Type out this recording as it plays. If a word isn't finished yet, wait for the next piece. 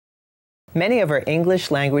Many of our English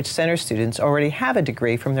Language Center students already have a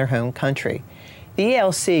degree from their home country. The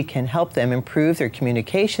ELC can help them improve their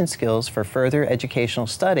communication skills for further educational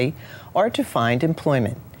study or to find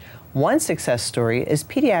employment. One success story is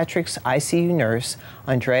pediatrics ICU nurse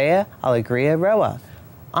Andrea Alegria Roa.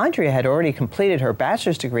 Andrea had already completed her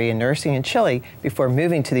bachelor's degree in nursing in Chile before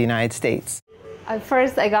moving to the United States. At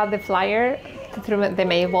first, I got the flyer through the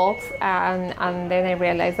mailbox, and then I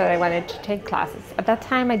realized that I wanted to take classes. At that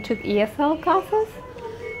time, I took ESL classes.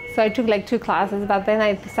 So I took like 2 classes, but then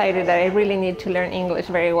I decided that I really need to learn English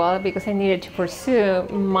very well because I needed to pursue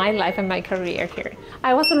my life and my career here.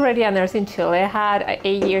 I was already a nurse in Chile. I had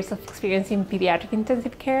 8 years of experience in pediatric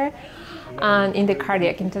intensive care and in the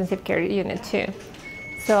cardiac intensive care unit too.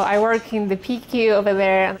 So I work in the PQ over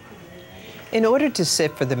there. In order to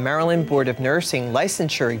sit for the Maryland Board of Nursing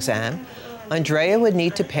licensure exam, Andrea would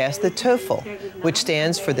need to pass the TOEFL, which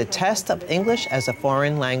stands for the Test of English as a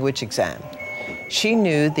Foreign Language exam. She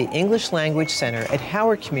knew the English Language Center at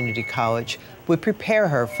Howard Community College would prepare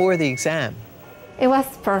her for the exam. It was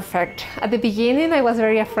perfect. At the beginning, I was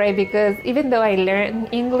very afraid because even though I learned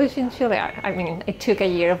English in Chile, I took a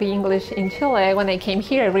year of English in Chile, when I came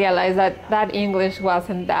here, I realized that that English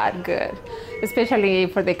wasn't that good, especially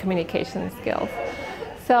for the communication skills.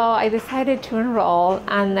 So I decided to enroll,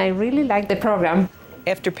 and I really liked the program.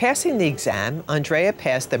 After passing the exam, Andrea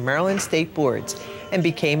passed the Maryland State Boards and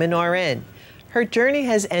became an RN. Her journey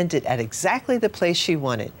has ended at exactly the place she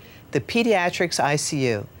wanted, the pediatrics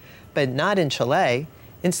ICU, but not in Chile,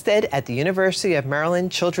 instead at the University of Maryland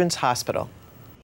Children's Hospital.